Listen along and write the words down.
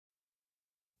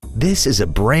This is a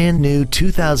brand new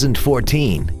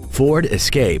 2014 Ford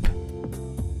Escape.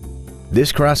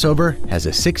 This crossover has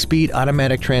a 6-speed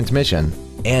automatic transmission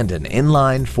and an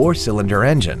inline 4-cylinder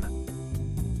engine.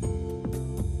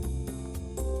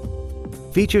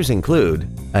 Features include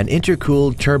an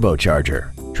intercooled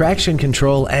turbocharger, traction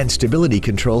control and stability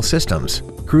control systems,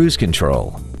 cruise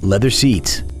control, leather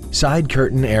seats, side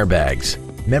curtain airbags,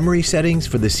 memory settings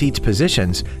for the seat's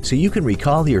positions so you can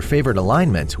recall your favorite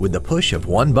alignments with the push of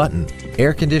one button,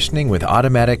 air conditioning with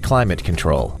automatic climate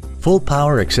control, full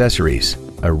power accessories,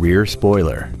 a rear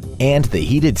spoiler, and the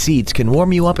heated seats can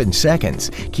warm you up in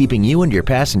seconds, keeping you and your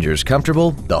passengers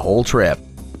comfortable the whole trip.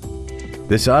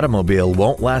 This automobile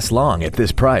won't last long at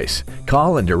this price.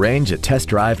 Call and arrange a test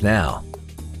drive now.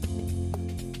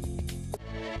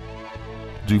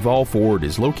 Duval Ford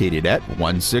is located at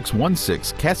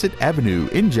 1616 Cassett Avenue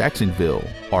in Jacksonville.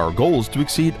 Our goal is to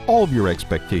exceed all of your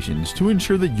expectations to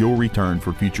ensure that you'll return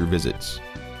for future visits.